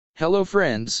Hello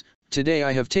friends, today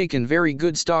I have taken very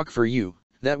good stock for you,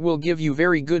 that will give you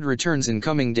very good returns in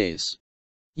coming days.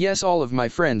 Yes, all of my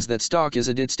friends, that stock is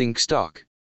Aditxt stock.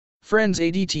 Friends,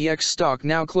 ADTX stock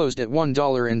now closed at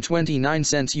 $1.29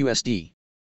 USD.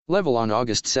 Level on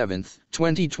August 7,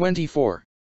 2024.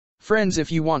 Friends,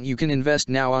 if you want you can invest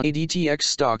now on ADTX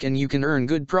stock and you can earn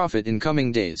good profit in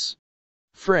coming days.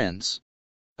 Friends,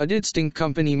 Aditxt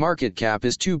company market cap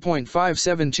is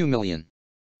 2.572 million.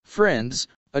 Friends,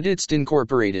 Aditxt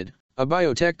Incorporated, a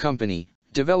biotech company,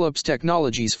 develops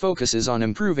technologies focuses on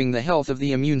improving the health of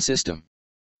the immune system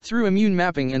through immune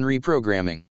mapping and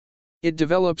reprogramming. It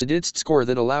developed Aditxt score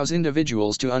that allows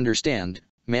individuals to understand,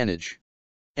 manage,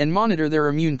 and monitor their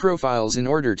immune profiles in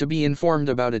order to be informed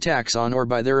about attacks on or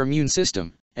by their immune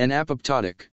system, and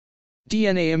apoptotic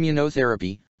DNA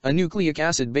immunotherapy, a nucleic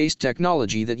acid-based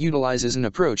technology that utilizes an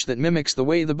approach that mimics the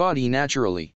way the body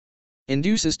naturally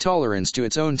induces tolerance to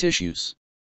its own tissues.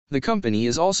 The company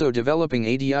is also developing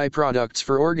ADI products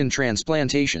for organ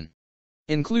transplantation,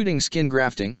 including skin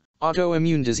grafting,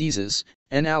 autoimmune diseases,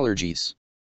 and allergies.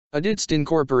 Aditxt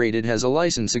Incorporated has a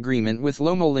license agreement with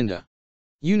Loma Linda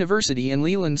University and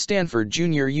Leland Stanford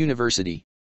Junior University.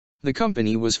 The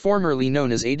company was formerly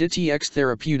known as ADTX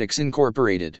Therapeutics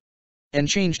Incorporated, and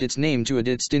changed its name to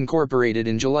Aditxt Incorporated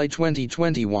in July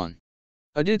 2021.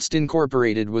 Aditxt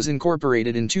Incorporated was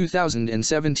incorporated in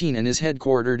 2017 and is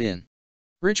headquartered in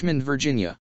Richmond,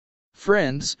 Virginia.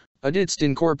 Friends, Aditxt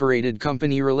Incorporated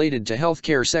company related to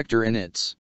healthcare sector and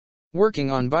it's working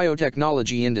on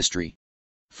biotechnology industry.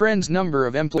 Friends, number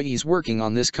of employees working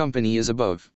on this company is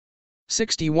above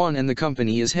 61 and the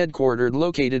company is headquartered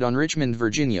located on Richmond,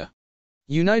 Virginia,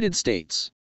 United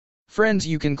States. Friends,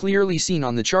 you can clearly seen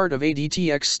on the chart of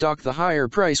ADTX stock the higher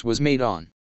price was made on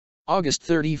August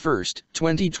 31,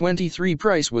 2023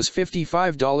 price was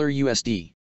 $55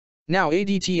 USD. Now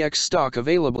ADTX stock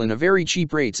available in a very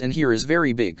cheap rates and here is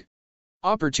very big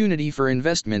opportunity for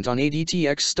investment on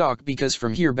ADTX stock because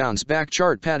from here bounce back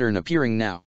chart pattern appearing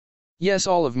now. Yes,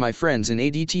 all of my friends, in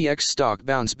ADTX stock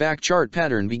bounce back chart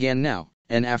pattern began now,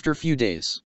 and after few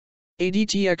days.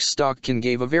 ADTX stock can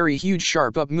give a very huge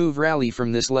sharp up move rally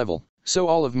from this level, so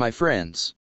all of my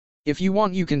friends, if you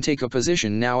want you can take a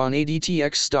position now on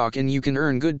ADTX stock and you can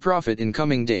earn good profit in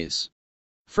coming days.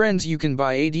 Friends, you can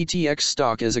buy ADTX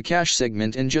stock as a cash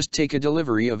segment and just take a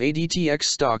delivery of ADTX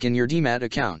stock in your Demat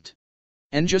account.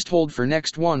 And just hold for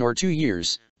next 1 or 2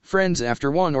 years. Friends, after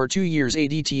 1 or 2 years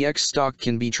ADTX stock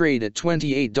can be traded at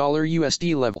 $28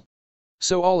 USD level.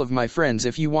 So all of my friends,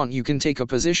 if you want you can take a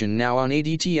position now on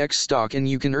ADTX stock and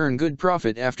you can earn good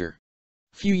profit after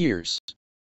few years.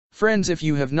 Friends, if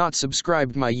you have not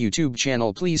subscribed my YouTube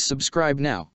channel, please subscribe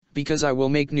now, because I will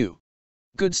make new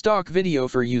good stock video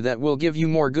for you that will give you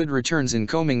more good returns in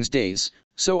coming days,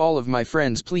 so all of my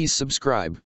friends please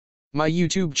subscribe my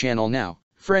YouTube channel now.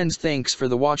 Friends, thanks for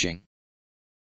the watching.